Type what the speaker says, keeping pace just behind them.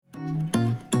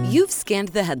You've scanned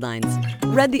the headlines,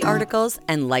 read the articles,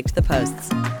 and liked the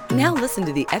posts. Now listen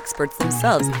to the experts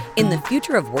themselves in the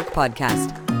Future of Work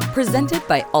podcast, presented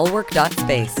by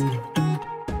allwork.space.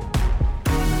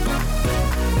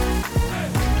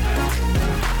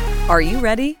 Are you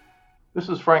ready? This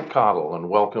is Frank Cottle, and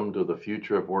welcome to the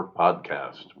Future of Work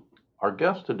podcast. Our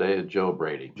guest today is Joe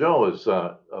Brady. Joe is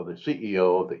the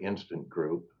CEO of the Instant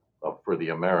Group for the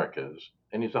Americas,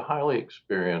 and he's a highly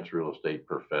experienced real estate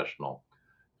professional.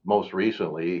 Most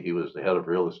recently, he was the head of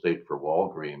real estate for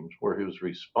Walgreens, where he was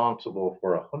responsible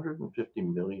for a 150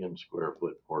 million square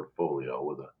foot portfolio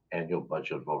with an annual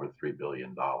budget of over $3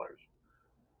 billion.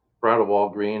 Prior to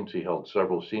Walgreens, he held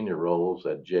several senior roles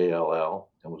at JLL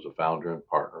and was a founder and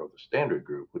partner of the Standard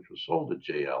Group, which was sold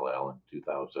to JLL in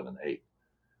 2008.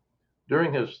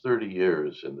 During his 30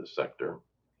 years in this sector,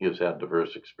 he has had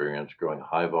diverse experience growing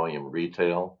high-volume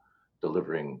retail,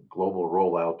 delivering global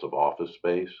rollouts of office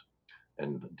space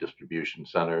and distribution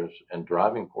centers, and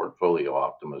driving portfolio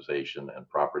optimization and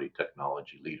property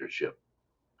technology leadership.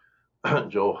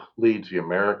 Joe leads the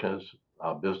Americas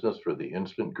business for the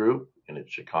Instant Group in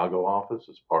its Chicago office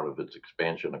as part of its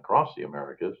expansion across the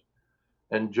Americas.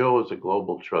 And Joe is a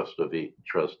global trustee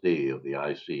of the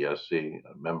ICSC,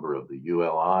 a member of the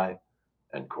ULI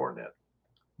and Cornet.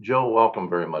 Joe, welcome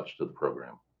very much to the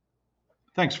program.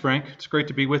 Thanks, Frank. It's great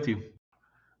to be with you.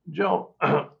 Joe,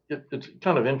 it's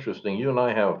kind of interesting. You and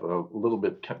I have a little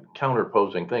bit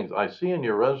counterposing things. I see in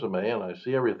your resume, and I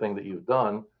see everything that you've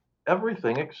done,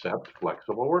 everything except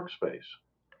flexible workspace.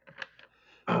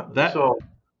 That's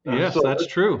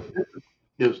true.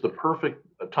 Is the perfect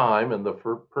time and the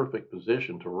perfect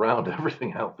position to round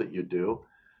everything out that you do.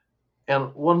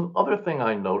 And one other thing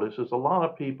I notice is a lot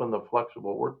of people in the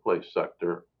flexible workplace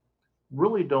sector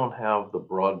really don't have the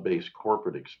broad-based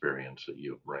corporate experience that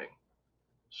you bring.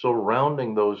 So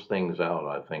rounding those things out,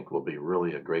 I think, will be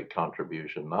really a great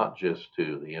contribution, not just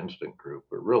to the Instant Group,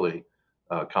 but really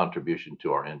a contribution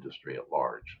to our industry at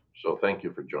large. So thank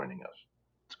you for joining us.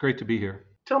 It's great to be here.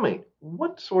 Tell me,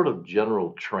 what sort of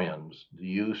general trends do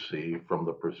you see from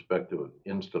the perspective of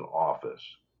Instant Office?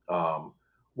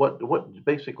 What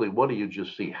do you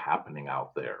just see happening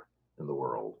out there in the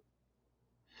world?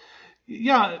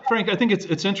 Yeah, Frank, I think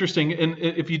it's interesting. And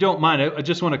if you don't mind, I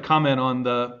just want to comment on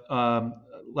the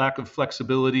lack of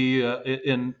flexibility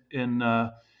in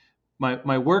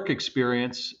my work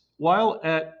experience. While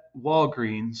at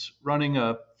Walgreens, running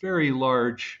a very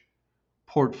large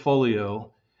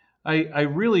portfolio, I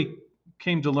really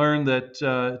came to learn that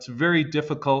it's very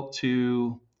difficult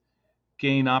to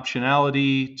gain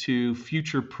optionality, to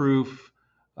future-proof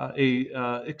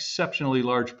a exceptionally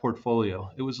large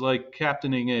portfolio. It was like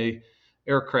captaining a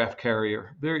aircraft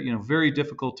carrier. Very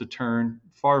difficult to turn,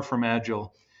 far from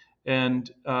agile, and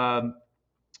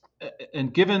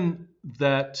given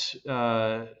that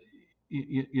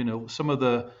some of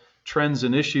the trends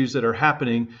and issues that are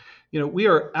happening, we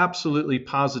are absolutely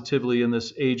positively in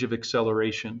this age of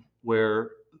acceleration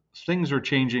where things are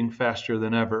changing faster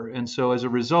than ever. And so as a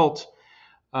result,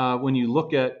 when you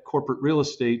look at corporate real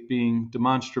estate being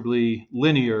demonstrably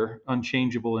linear,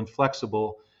 unchangeable, and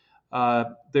flexible,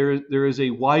 there is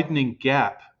a widening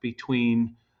gap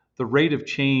between the rate of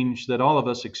change that all of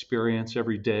us experience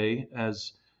every day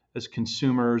as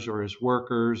consumers or as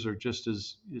workers or just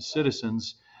as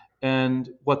citizens, and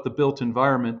what the built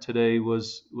environment today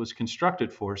was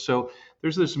constructed for. So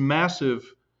there's this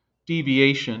massive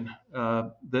deviation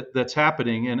that's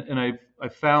happening, and I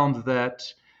found that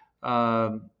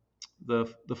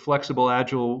the flexible,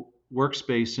 agile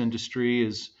workspace industry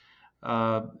is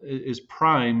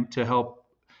primed to help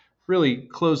really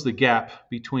close the gap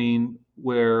between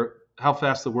how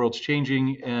fast the world's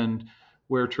changing and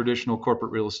where traditional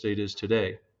corporate real estate is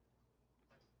today.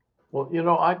 Well,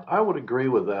 I would agree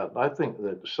with that. I think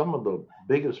that some of the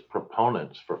biggest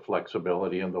proponents for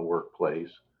flexibility in the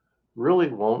workplace really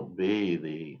won't be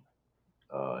the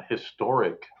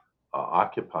historic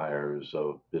occupiers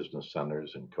of business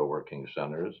centers and co-working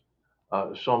centers,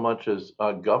 so much as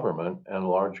government and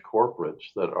large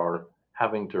corporates that are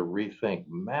having to rethink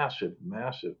massive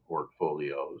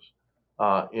portfolios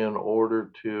in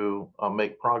order to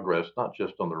make progress, not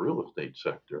just on the real estate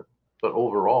sector, but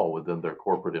overall within their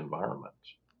corporate environments.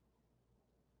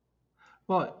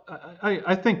 Well,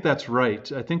 I think that's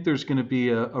right. I think there's going to be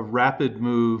a rapid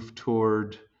move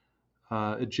toward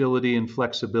agility and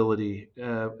flexibility.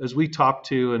 As we talk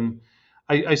to, and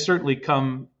I certainly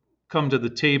come to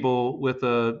the table with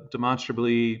a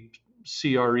demonstrably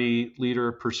CRE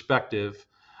leader perspective,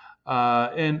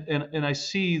 and I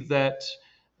see that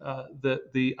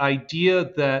the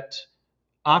idea that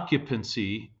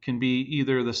occupancy can be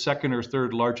either the second or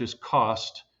third largest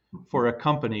cost for a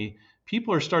company,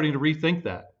 people are starting to rethink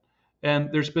that.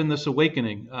 And there's been this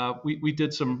awakening. We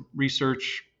did some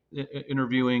research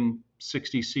interviewing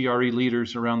 60 CRE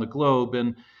leaders around the globe.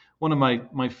 And one of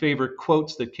my favorite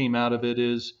quotes that came out of it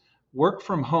is, work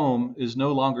from home is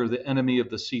no longer the enemy of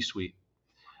the C-suite.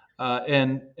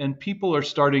 And people are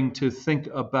starting to think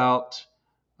about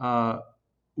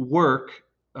work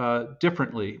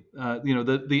differently.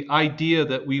 The idea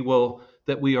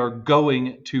that we are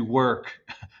going to work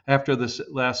after this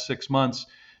last 6 months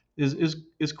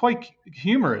is quite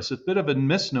humorous. It's a bit of a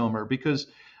misnomer, because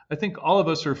I think all of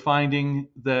us are finding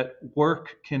that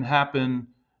work can happen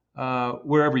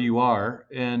wherever you are,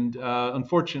 and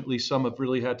unfortunately, some have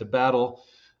really had to battle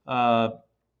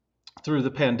through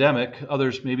the pandemic.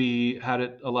 Others maybe had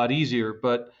it a lot easier.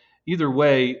 But either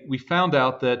way, we found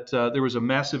out that there was a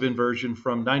massive inversion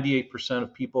from 98%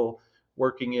 of people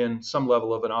working in some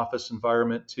level of an office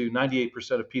environment to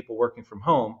 98% of people working from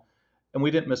home. And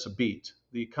we didn't miss a beat.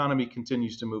 The economy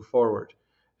continues to move forward.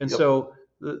 And Yep. so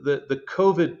the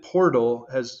COVID portal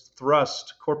has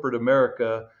thrust corporate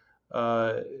America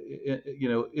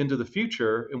into the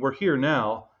future, and we're here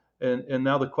now. And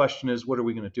now the question is, what are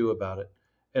we going to do about it?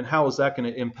 And how is that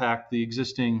going to impact the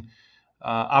existing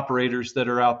operators that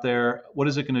are out there? What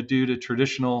is it going to do to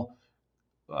traditional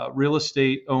real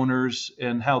estate owners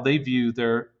and how they view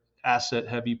their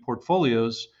asset-heavy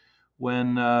portfolios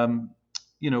when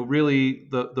really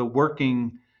the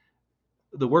working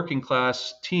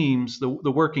class teams,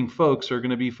 the working folks are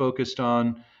going to be focused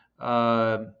on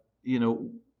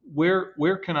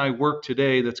where can I work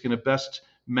today that's going to best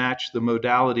match the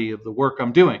modality of the work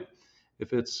I'm doing.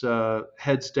 If it's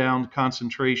heads down,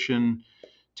 concentration,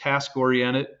 task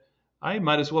oriented, I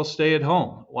might as well stay at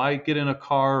home. Why get in a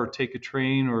car or take a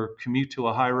train or commute to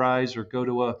a high rise or go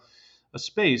to a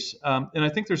space? And I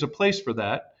think there's a place for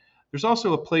that. There's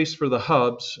also a place for the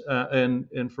hubs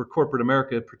and for corporate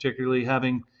America, particularly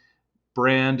having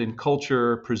brand and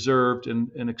culture preserved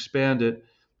and expanded.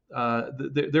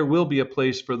 There will be a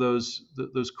place for those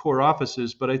core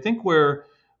offices, but I think where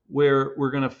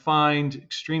we're going to find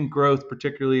extreme growth,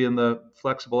 particularly in the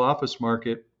flexible office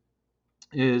market,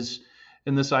 is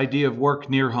in this idea of work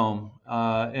near home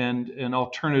and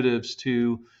alternatives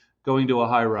to going to a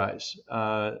high rise.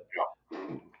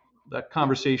 That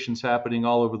conversation's happening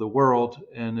all over the world,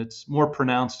 and it's more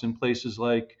pronounced in places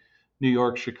like New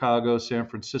York, Chicago, San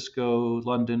Francisco,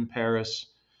 London, Paris,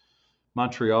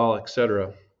 Montreal,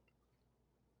 etc.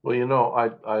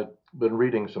 Well, I've been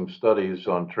reading some studies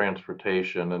on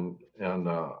transportation, and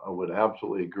I would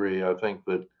absolutely agree. I think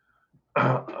that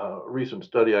a recent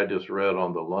study I just read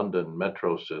on the London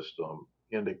metro system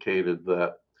indicated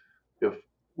that if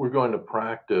we're going to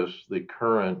practice the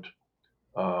current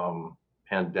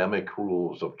pandemic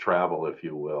rules of travel, if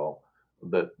you will,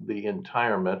 that the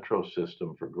entire metro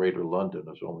system for Greater London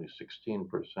is only 16%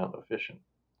 efficient.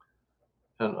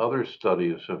 And other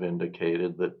studies have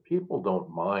indicated that people don't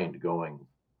mind going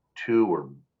to, or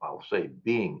I'll say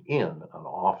being in an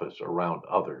office around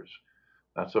others.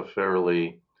 That's a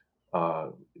fairly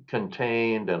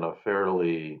contained and a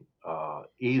fairly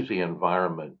easy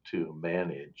environment to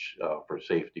manage for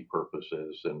safety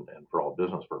purposes and for all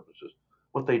business purposes.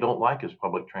 What they don't like is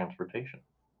public transportation.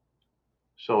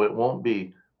 So it won't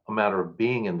be a matter of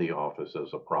being in the office as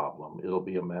a problem. It'll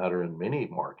be a matter in many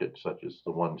markets, such as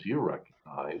the ones you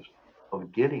recognize,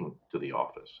 of getting to the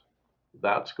office.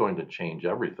 That's going to change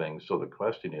everything. So the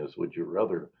question is, would you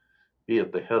rather be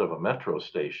at the head of a metro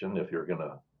station if you're going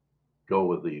to go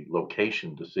with the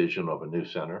location decision of a new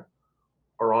center,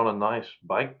 or on a nice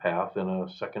bike path in a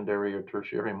secondary or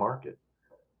tertiary market?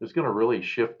 It's going to really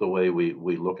shift the way we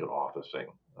look at officing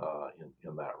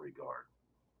in that regard.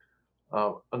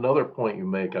 Another point you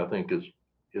make, I think,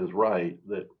 is right,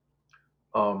 that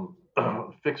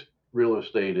fixed real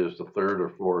estate is the third or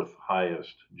fourth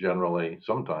highest, generally,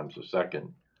 sometimes the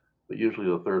second, but usually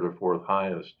the third or fourth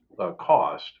highest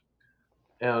cost.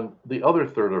 And the other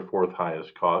third or fourth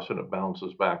highest cost, and it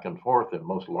bounces back and forth in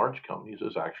most large companies,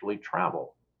 is actually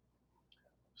travel.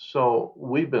 So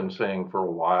we've been saying for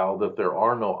a while that there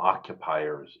are no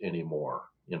occupiers anymore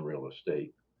in real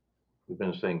estate. We've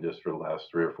been saying this for the last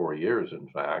 3 or 4 years, in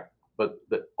fact, but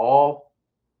that all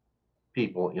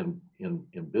people in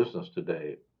business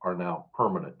today are now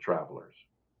permanent travelers.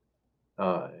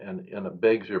 And it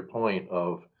begs your point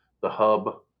of the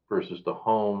hub versus the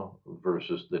home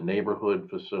versus the neighborhood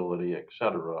facility, et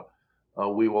cetera.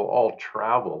 We will all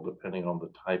travel, depending on the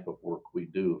type of work we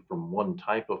do, from one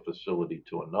type of facility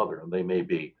to another. And they may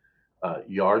be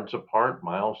yards apart,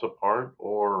 miles apart,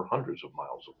 or hundreds of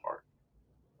miles apart.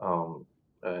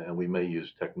 And we may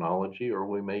use technology, or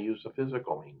we may use the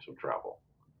physical means of travel.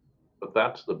 But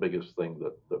that's the biggest thing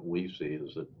that we see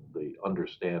is that the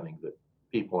understanding that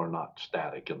people are not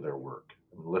static in their work.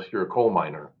 Unless you're a coal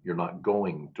miner, you're not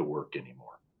going to work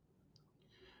anymore.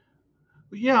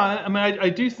 Yeah, I mean, I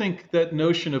do think that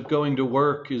notion of going to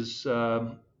work is,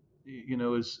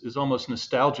 is almost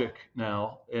nostalgic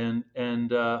now. And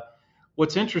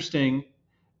what's interesting,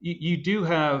 you do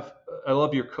have. I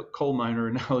love your coal miner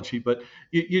analogy, but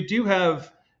you do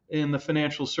have in the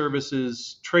financial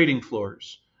services trading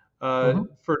floors, Hmm.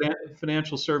 for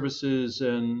financial services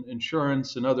and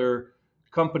insurance and other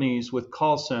companies with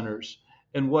call centers.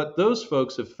 And what those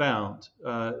folks have found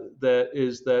that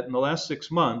in the last 6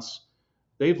 months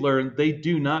they've learned they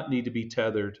do not need to be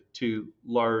tethered to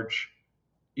large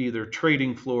either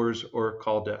trading floors or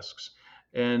call desks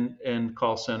and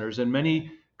call centers. And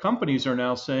many companies are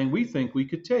now saying we think we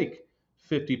could take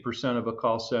 50% of a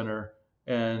call center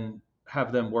and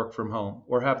have them work from home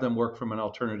or have them work from an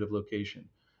alternative location.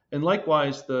 And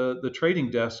likewise, the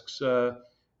trading desks uh,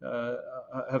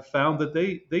 have found that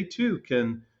they too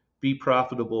can be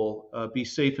profitable, be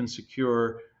safe and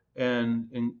secure, and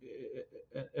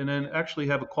and then actually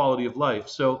have a quality of life.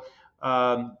 So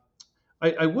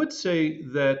I would say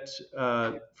that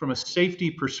from a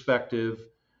safety perspective,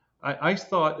 I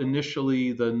thought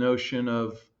initially the notion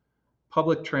of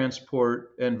public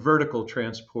transport and vertical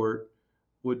transport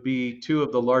would be two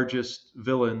of the largest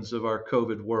villains of our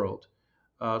COVID world,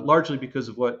 largely because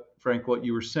of what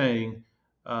you were saying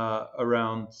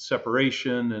around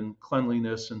separation and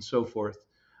cleanliness and so forth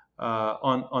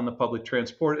on the public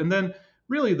transport, and then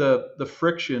really the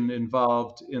friction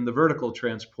involved in the vertical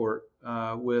transport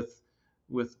with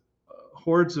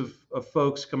hordes of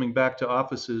folks coming back to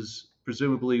offices,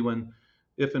 presumably when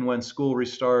if and when school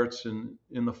restarts and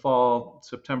in the fall,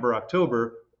 September,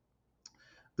 October,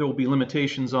 there will be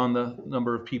limitations on the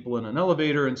number of people in an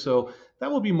elevator, and so that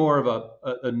will be more of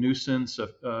a nuisance,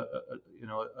 a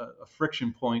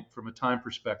friction point from a time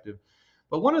perspective.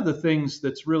 But one of the things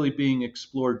that's really being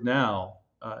explored now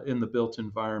in the built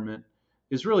environment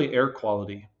is really air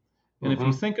quality. And if you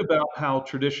Hmm. think about how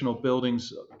traditional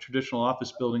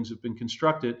office buildings have been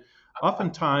constructed,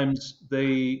 oftentimes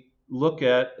they look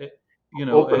at,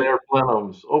 Open air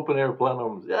plenums, open air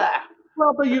plenums. Yeah.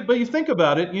 well, but you think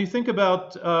about it. You think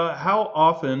about how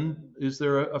often is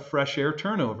there a fresh air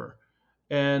turnover,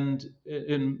 and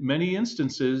in many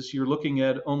instances, you're looking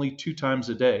at only 2 times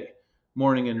a day,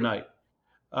 morning and night.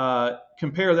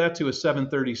 Compare that to a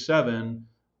 737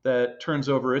 that turns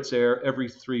over its air every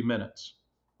 3 minutes.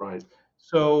 Right.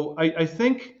 So I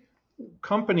think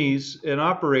companies and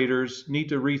operators need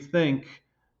to rethink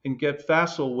and get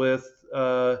facile with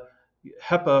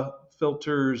HEPA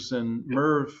filters and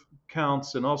MERV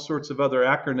counts and all sorts of other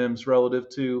acronyms relative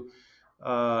to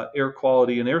air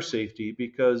quality and air safety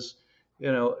because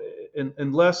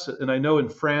unless and I know in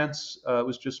France it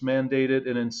was just mandated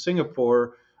and in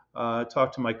Singapore I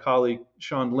talked to my colleague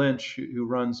Sean Lynch who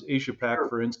runs Asia Pac Sure.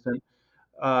 for instance.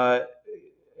 uh,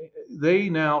 they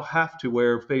now have to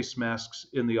wear face masks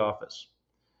in the office.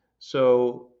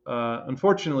 So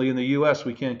unfortunately, in the U.S.,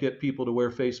 we can't get people to wear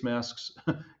face masks,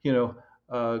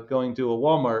 going to a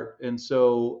Walmart. And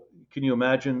so, can you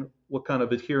imagine what kind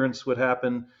of adherence would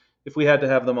happen if we had to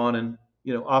have them on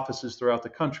in offices throughout the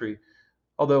country?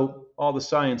 Although all the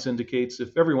science indicates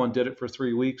if everyone did it for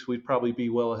 3 weeks, we'd probably be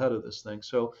well ahead of this thing.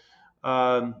 So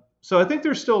I think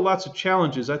there's still lots of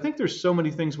challenges. I think there's so many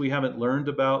things we haven't learned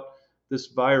about this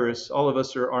virus. All of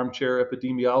us are armchair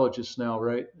epidemiologists now,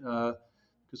 right?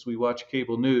 Because we watch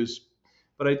cable news.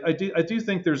 But I do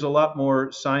think there's a lot more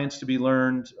science to be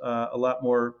learned, a lot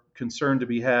more concern to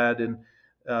be had, and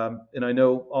I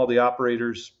know all the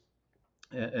operators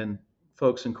and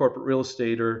folks in corporate real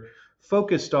estate are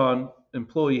focused on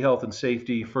employee health and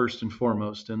safety first and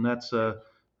foremost, and it's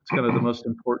kind of the most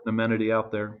important amenity out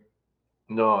there.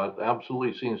 No, it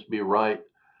absolutely seems to be right.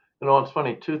 It's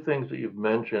funny, two things that you've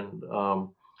mentioned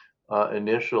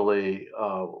initially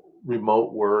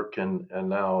remote work and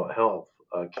now health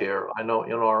care. I know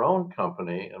in our own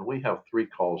company, and we have three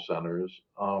call centers,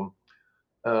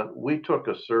 we took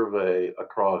a survey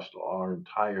across our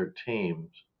entire teams,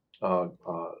 uh,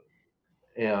 uh,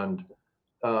 and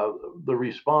uh, the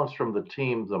response from the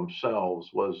team themselves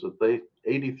was that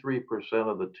 83%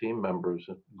 of the team members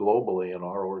globally in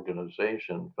our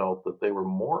organization felt that they were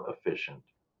more efficient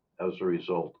as a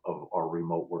result of our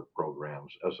remote work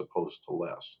programs as opposed to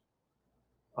less.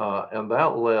 And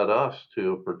that led us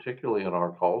to, particularly in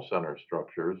our call center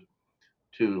structures,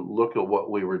 to look at what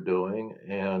we were doing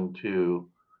and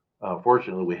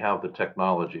fortunately, we have the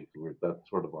technology. That's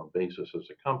sort of our basis as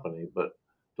a company, but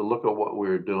to look at what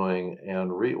we're doing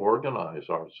and reorganize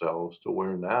ourselves to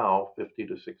where now 50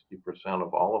 to 60%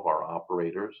 of all of our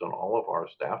operators and all of our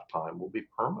staff time will be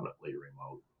permanently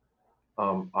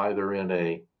remote, either in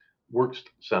a work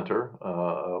center,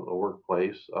 a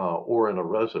workplace, or in a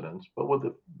residence, but with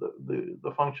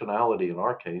the functionality in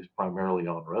our case primarily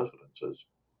on residences.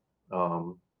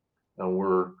 And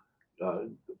we're uh,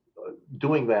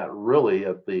 doing that really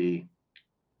at the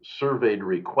surveyed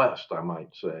request, I might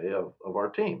say, of our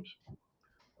teams.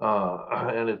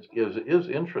 And it is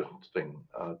interesting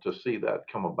to see that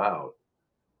come about.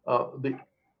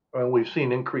 And we've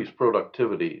seen increased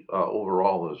productivity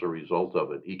overall as a result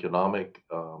of it, economic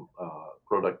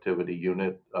productivity,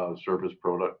 unit service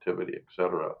productivity, et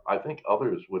cetera. I think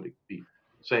others would be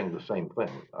saying the same thing.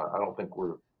 I don't think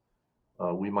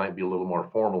we might be a little more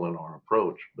formal in our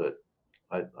approach, but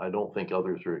I don't think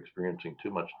others are experiencing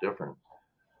too much different.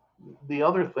 The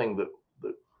other thing that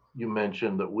you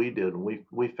mentioned that we did and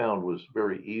we found was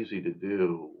very easy to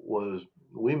do was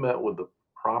we met with the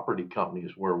property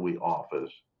companies where we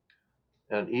office,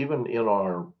 and even in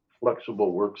our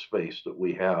flexible workspace that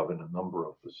we have in a number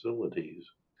of facilities,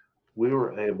 we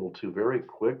were able to very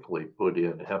quickly put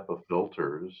in HEPA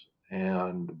filters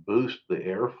and boost the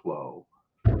airflow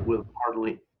with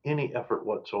hardly any effort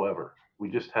whatsoever. We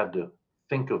just had to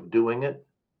think of doing it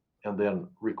and then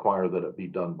require that it be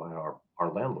done by our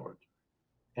landlords.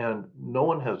 And no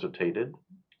one hesitated.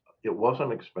 It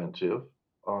wasn't expensive.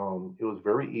 It was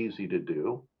very easy to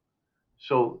do.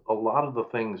 So a lot of the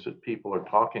things that people are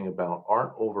talking about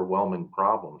aren't overwhelming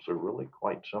problems. They're really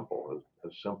quite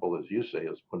as simple as you say,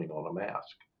 as putting on a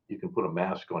mask. You can put a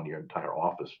mask on your entire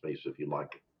office space if you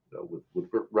like it, with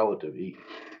relative ease.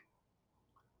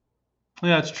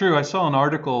 Yeah, it's true. I saw an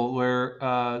article where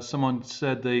someone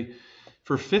said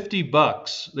for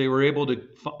 $50, they were able to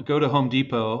go to Home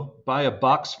Depot, buy a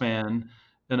box fan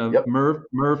and a Yep.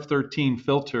 MERV 13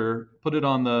 filter, put it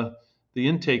on the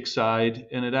intake side,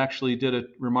 and it actually did a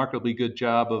remarkably good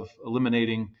job of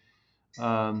eliminating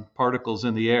particles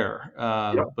in the air.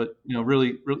 Yep. But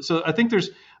really, so I think we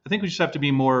just have to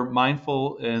be more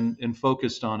mindful and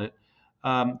focused on it.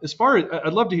 As far as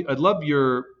I'd love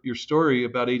your story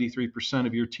about 83%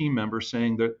 of your team members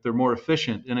saying that they're more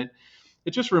efficient, and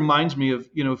it just reminds me of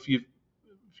if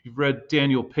you've read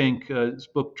Daniel Pink's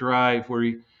book Drive, where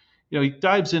he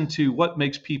dives into what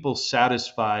makes people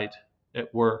satisfied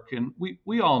at work, and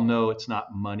we all know it's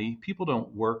not money. People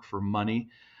don't work for money,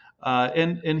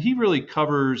 and he really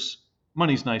covers.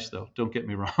 Money's nice though, don't get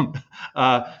me wrong,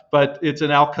 but it's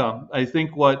an outcome. I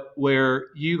think where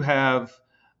you have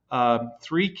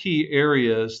three key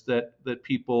areas that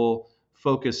people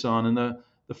focus on, and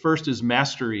the first is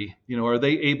mastery. Are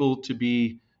they able to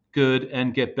be good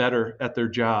and get better at their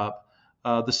job?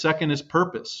 The second is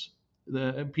purpose.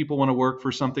 People want to work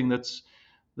for something that's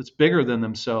bigger than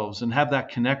themselves and have that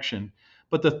connection.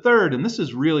 But the third, and this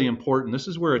is really important, this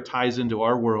is where it ties into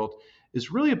our world,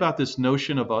 is really about this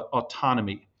notion of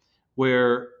autonomy,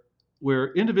 where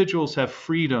individuals have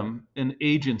freedom and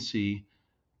agency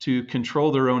to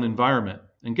control their own environment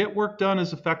and get work done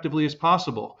as effectively as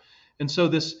possible. And so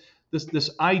this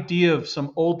idea of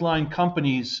some old line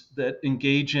companies that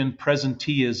engage in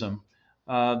presenteeism,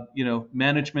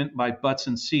 management by butts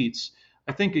and seats,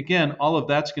 I think again all of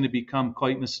that's going to become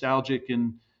quite nostalgic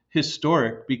and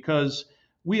historic, because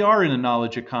we are in a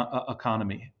knowledge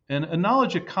economy, and a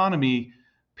knowledge economy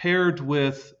paired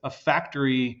with a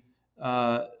factory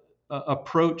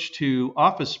approach to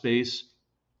office space,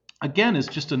 again, is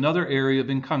just another area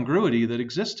of incongruity that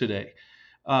exists today.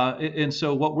 And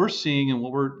so what we're seeing and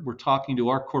what we're talking to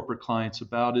our corporate clients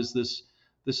about is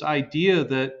this idea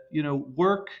that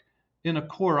work in a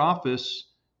core office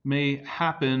may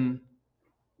happen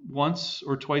once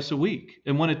or twice a week,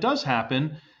 and when it does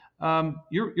happen,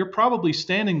 you're probably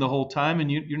standing the whole time,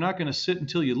 and you're not going to sit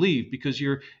until you leave, because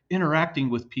you're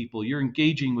interacting with people, you're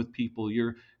engaging with people,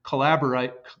 you're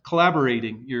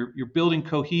collaborating, you're building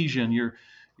cohesion, you're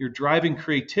driving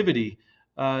creativity,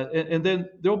 and then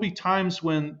there'll be times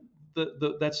when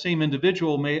that same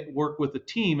individual may work with a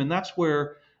team, and that's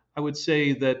where I would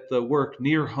say that the work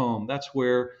near home, that's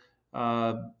where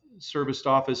serviced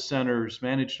office centers,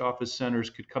 managed office centers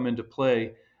could come into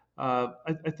play.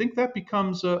 I think that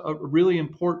becomes a really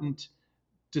important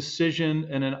decision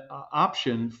and an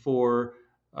option for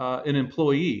an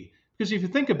employee, because if you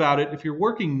think about it, if you're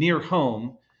working near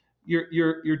home,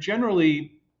 you're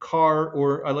generally car,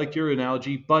 or I like your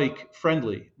analogy, bike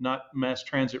friendly, not mass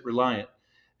transit reliant.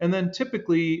 And then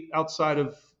typically outside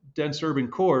of dense urban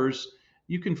cores,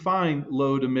 you can find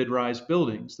low to mid-rise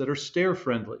buildings that are stair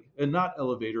friendly and not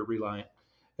elevator reliant.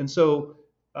 And so,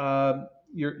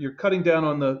 you're cutting down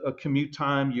on the commute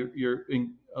time. You're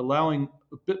allowing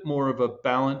a bit more of a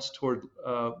balance toward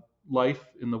life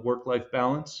in the work-life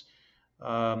balance.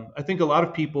 I think a lot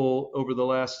of people over the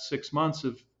last 6 months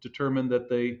have determined that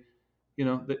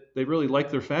that they really like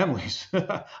their families.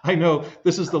 I know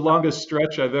this is the longest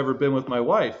stretch I've ever been with my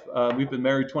wife. We've been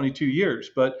married 22 years,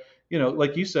 but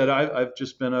like you said, I've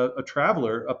just been a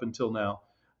traveler up until now.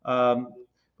 Um,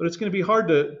 but it's going to be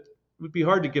it would be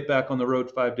hard to get back on the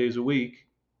road 5 days a week.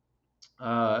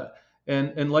 Uh,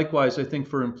 and likewise, I think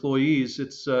for employees,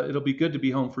 it'll be good to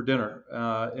be home for dinner.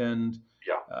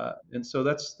 Yeah. And so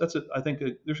that's it. I think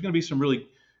there's going to be some really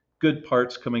good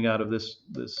parts coming out of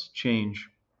this change.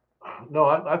 No,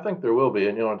 I think there will be.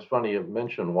 And, it's funny you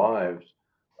mentioned wives.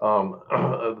 Um,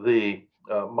 the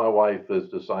My wife has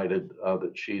decided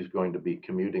that she's going to be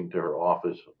commuting to her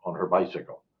office on her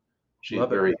bicycle. She's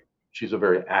Love it. very, she's a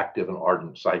very active and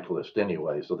ardent cyclist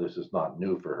anyway, so this is not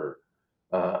new for her.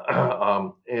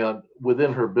 And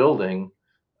within her building,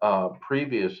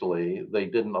 previously, they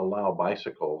didn't allow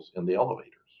bicycles in the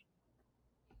elevators.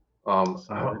 Somewhat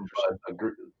But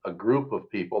interesting. a group of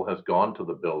people has gone to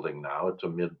the building now. It's a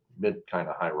mid kind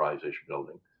of high rise-ish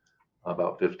building,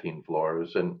 about 15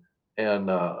 floors, and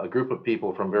a group of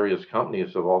people from various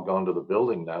companies have all gone to the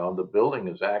building now. And the building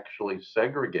has actually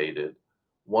segregated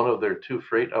one of their two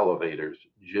freight elevators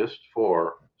just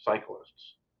for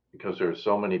cyclists because there are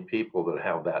so many people that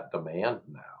have that demand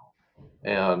now,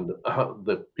 and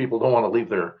the people don't want to leave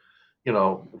their,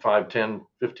 five, 10,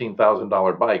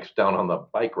 $15,000 bikes down on the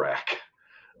bike rack.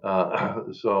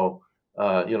 So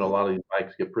a lot of these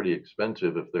bikes get pretty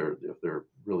expensive if they're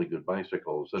really good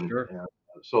bicycles, Sure. and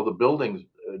so the buildings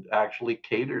actually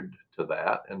catered to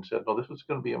that and said, no, this is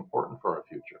going to be important for our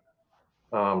future,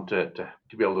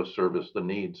 to be able to service the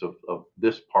needs of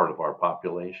this part of our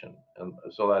population, and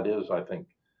so that is, I think,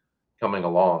 coming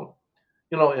along.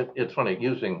 It's funny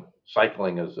using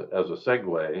cycling as a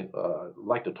segue. I'd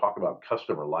like to talk about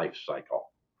customer life cycle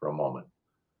for a moment.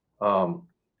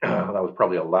 That was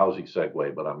probably a lousy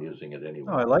segue, but I'm using it Oh,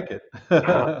 anyway. I like it.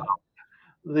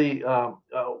 The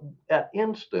At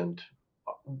Instant,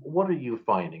 what are you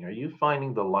finding? Are you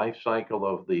finding the life cycle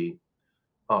of the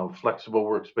flexible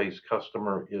workspace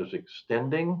customer is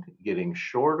extending, getting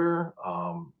shorter,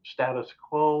 status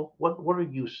quo? What are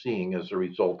you seeing as a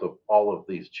result of all of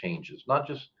these changes? Not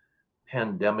just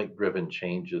pandemic-driven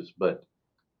changes, but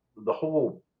the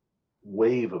whole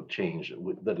wave of change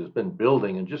that has been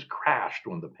building and just crashed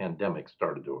when the pandemic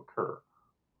started to occur.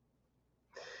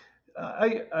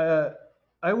 I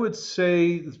I would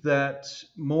say that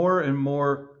more and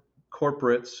more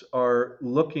corporates are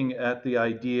looking at the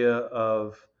idea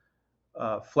of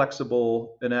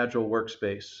flexible and agile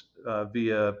workspace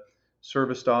via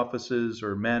serviced offices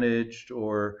or managed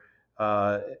or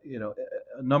a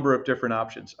number of different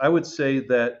options. I would say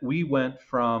that we went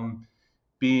from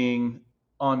being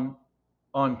on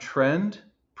on trend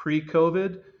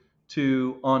pre-COVID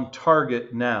to on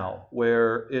target now,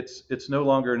 where it's no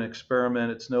longer an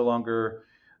experiment. It's no longer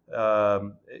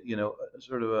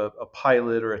sort of a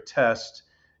pilot or a test.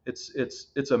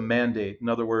 It's a mandate. In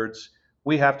other words,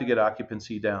 we have to get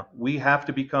occupancy down. We have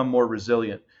to become more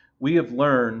resilient. We have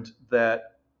learned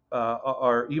that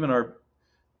our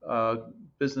uh,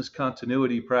 business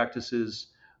continuity practices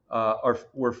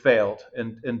were failed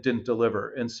and didn't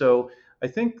deliver. And so I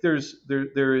think there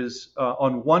is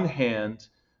on one hand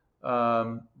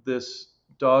this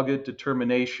dogged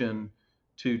determination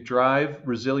to drive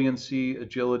resiliency,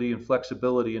 agility, and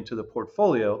flexibility into the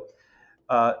portfolio,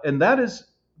 and that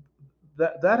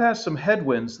has some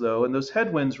headwinds though, and those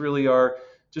headwinds really are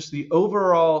just the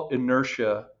overall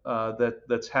inertia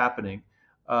that's happening.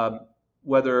 Um,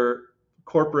 Whether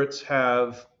corporates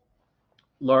have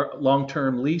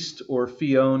long-term leased or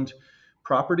fee-owned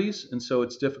properties, and so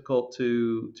it's difficult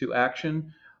to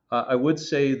action. I would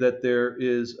say that there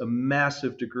is a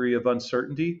massive degree of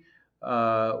uncertainty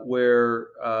where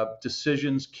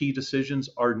key decisions,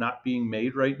 are not being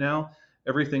made right now.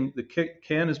 Everything, the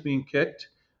can is being kicked,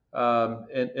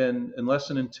 and unless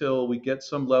and until we get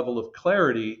some level of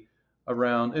clarity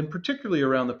around, and particularly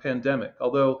around the pandemic.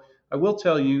 Although I will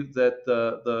tell you that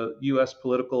the U.S.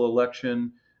 political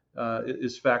election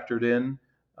is factored in.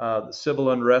 The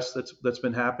civil unrest that's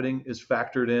been happening is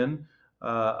factored in.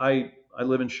 I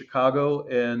live in Chicago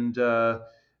and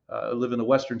I live in the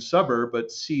western suburb,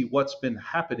 but see what's been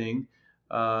happening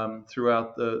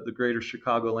throughout the greater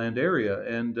Chicagoland area,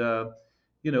 and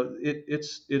it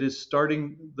is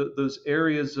starting. Those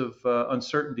areas of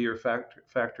uncertainty are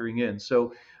factoring in.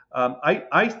 So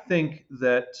I think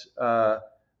that.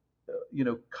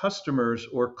 Customers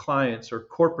or clients or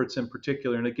corporates in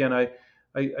particular, and again,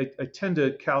 I tend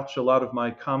to couch a lot of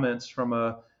my comments from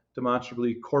a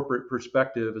demonstrably corporate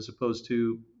perspective as opposed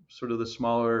to sort of the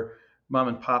smaller mom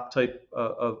and pop type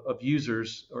of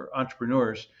users or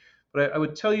entrepreneurs. But I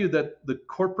would tell you that the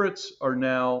corporates are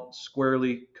now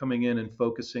squarely coming in and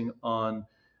focusing on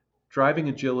driving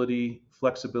agility,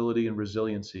 flexibility, and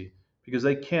resiliency because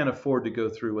they can't afford to go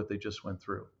through what they just went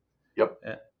through. Yep.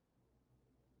 Eh,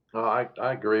 No, I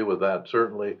agree with that,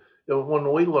 certainly.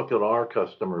 When we look at our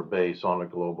customer base on a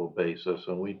global basis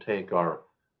and we take our,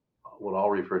 what I'll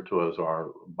refer to as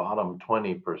our bottom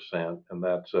 20%, and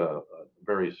that's a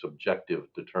very subjective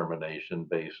determination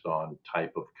based on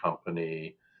type of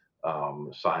company,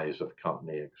 size of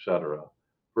company, et cetera,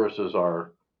 versus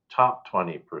our top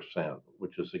 20%,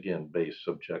 which is again based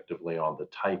subjectively on the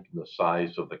type and the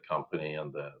size of the company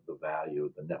and the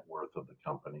value, the net worth of the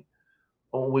company.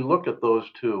 When we look at those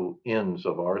two ends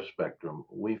of our spectrum,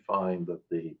 we find that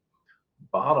the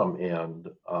bottom end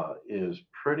is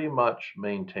pretty much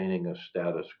maintaining a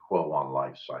status quo on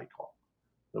life cycle.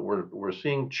 That we're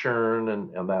seeing churn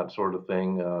and that sort of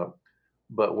thing,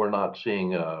 but we're not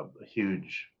seeing a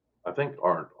huge. I think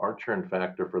our churn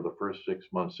factor for the first 6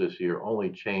 months this year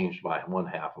only changed by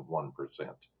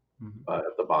 0.5%, mhm.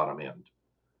 at the bottom end.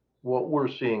 What we're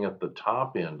seeing at the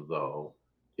top end, though,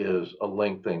 is a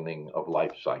lengthening of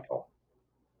life cycle.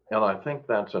 And I think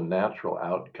that's a natural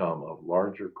outcome of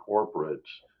larger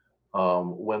corporates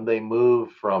when they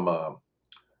move from a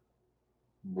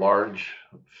large,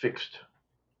 fixed,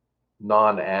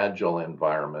 non agile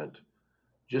environment.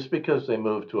 Just because they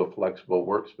move to a flexible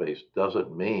workspace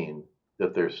doesn't mean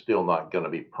that they're still not going to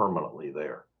be permanently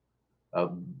there. Uh,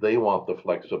 they want the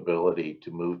flexibility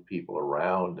to move people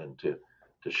around and to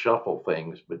shuffle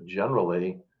things, but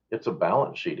generally it's a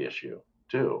balance sheet issue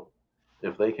too.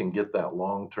 If they can get that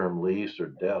long-term lease or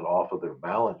debt off of their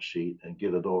balance sheet and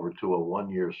get it over to a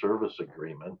one-year service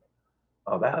agreement,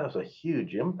 that has a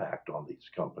huge impact on these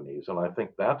companies. And I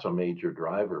think that's a major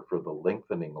driver for the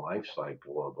lengthening life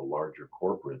cycle of the larger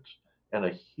corporates and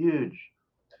a huge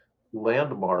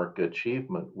landmark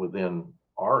achievement within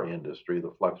our industry,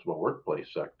 the flexible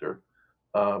workplace sector,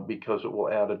 because it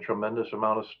will add a tremendous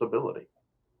amount of stability.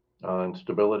 And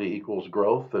stability equals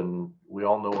growth, and we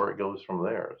all know where it goes from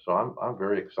there. So I'm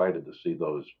very excited to see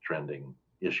those trending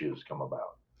issues come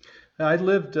about. I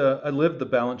lived the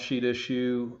balance sheet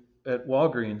issue at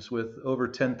Walgreens with over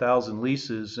 10,000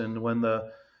 leases, and when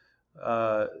the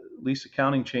uh, lease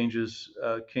accounting changes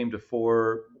came to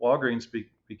fore, Walgreens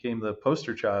became the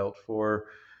poster child for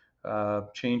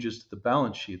changes to the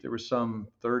balance sheet. There was some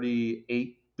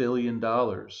 $38 billion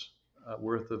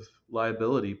worth of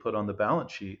liability put on the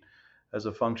balance sheet as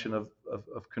a function of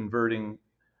converting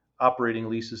operating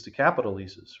leases to capital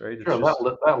leases, right? It's Sure, that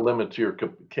just that limits your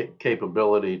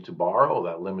capability to borrow.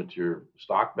 That limits your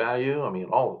stock value. I mean,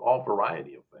 all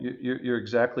variety of things. you're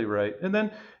exactly right. And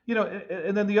then,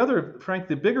 and then the other, Frank,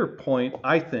 the bigger point,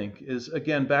 I think, is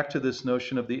again back to this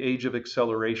notion of the age of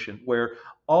acceleration, where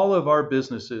all of our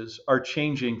businesses are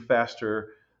changing faster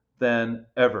than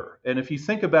ever. And if you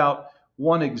think about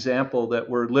one example that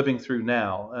we're living through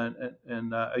now,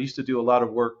 and I used to do a lot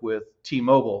of work with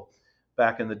T-Mobile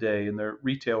back in the day in their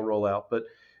retail rollout, but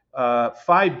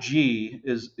 5G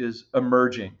is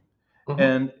emerging. Hmm.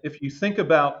 And if you think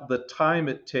about the time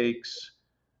it takes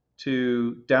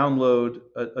to download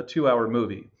a 2 hour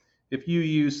movie, if you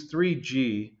use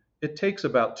 3G, it takes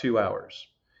about 2 hours.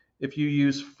 If you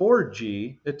use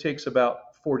 4G, it takes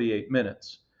about 48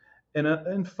 minutes. And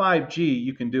in 5G,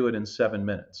 you can do it in 7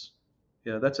 minutes.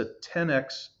 That's a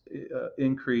 10x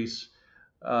increase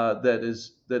that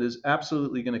is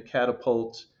absolutely going to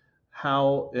catapult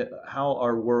how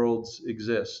our worlds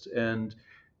exist. And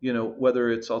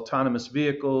whether it's autonomous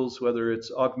vehicles, whether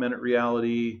it's augmented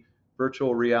reality,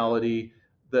 virtual reality,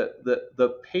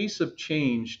 the pace of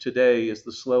change today is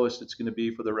the slowest it's going to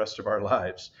be for the rest of our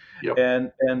lives. Yep.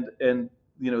 And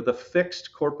the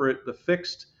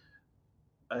fixed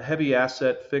heavy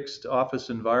asset fixed office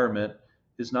environment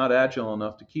is not agile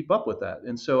enough to keep up with that.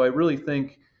 And so I really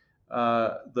think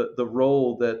the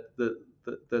role that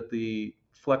the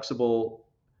flexible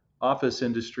office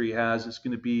industry has is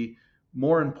going to be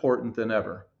more important than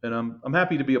ever. And I'm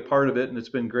happy to be a part of it. And it's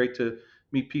been great to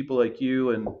meet people like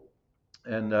you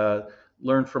and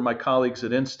learn from my colleagues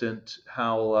at Instant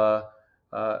how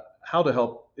to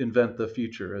help invent the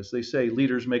future. As they say,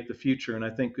 leaders make the future. And I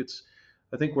think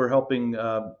we're helping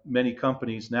many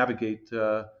companies navigate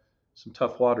some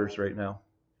tough waters right now.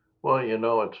 Well,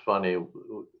 it's funny.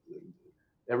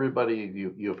 Everybody,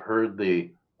 you've heard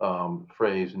the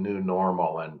phrase "new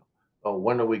normal" and oh,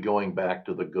 when are we going back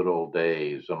to the good old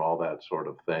days and all that sort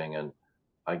of thing. And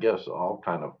I guess I'll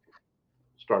kind of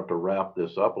start to wrap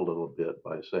this up a little bit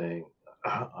by saying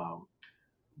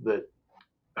that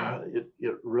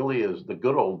it really is the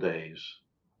good old days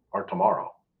are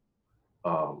tomorrow.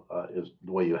 Is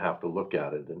the way you have to look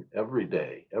at it. And every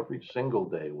day, every single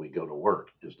day we go to work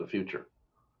is the future.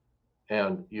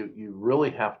 And you really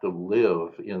have to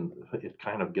live in it,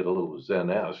 kind of get a little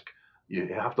Zen-esque. You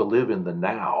have to live in the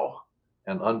now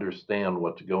and understand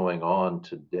what's going on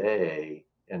today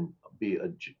and be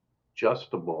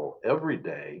adjustable every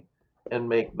day and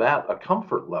make that a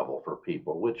comfort level for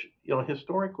people, which,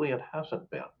 historically it hasn't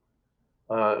been.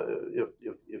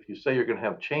 If you say you're going to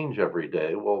have change every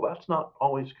day, well, that's not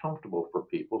always comfortable for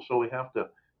people. So we have to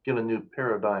get a new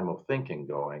paradigm of thinking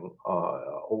going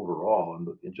overall,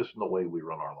 and just in the way we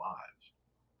run our lives.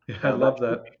 Yeah, I love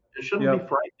that. It shouldn't be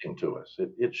frightening to us.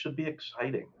 It should be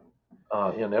exciting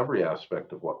in every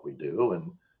aspect of what we do,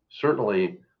 and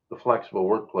certainly the flexible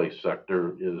workplace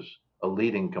sector is a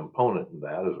leading component in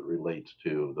that as it relates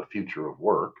to the future of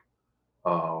work.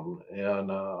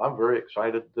 And I'm very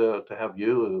excited to have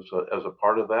you as a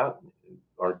part of that.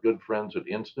 Our good friends at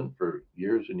Instant for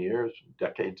years and years,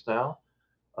 decades now.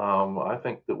 I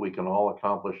think that we can all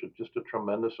accomplish just a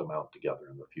tremendous amount together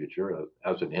in the future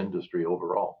as an industry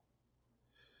overall.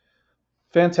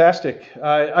 Fantastic.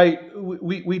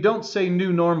 We don't say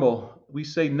new normal. We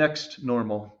say next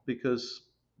normal, because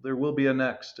there will be a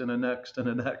next and a next and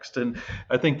a next. And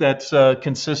I think that's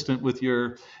consistent with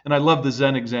and I love the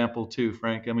Zen example too,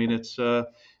 Frank. I mean,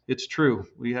 it's true.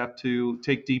 We have to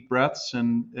take deep breaths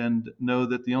and know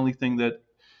that the only thing that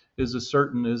is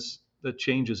certain is that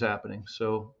change is happening.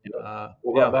 So,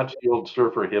 that's the old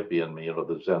surfer hippie in me,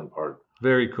 the Zen part.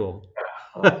 Very cool.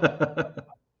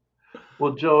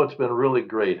 Well, Joe, it's been really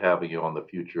great having you on the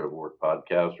Future of Work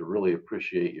podcast. I really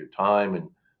appreciate your time and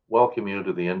welcome you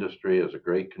to the industry as a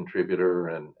great contributor,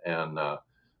 and I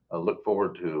look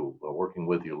forward to working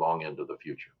with you long into the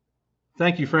future.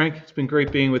 Thank you, Frank. It's been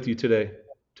great being with you today.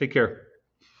 Take care.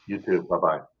 You too.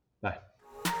 Bye-bye. Bye.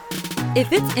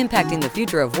 If it's impacting the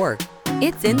future of work,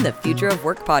 it's in the Future of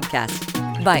Work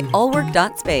podcast by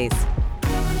allwork.space.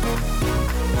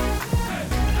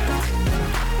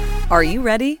 Are you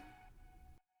ready?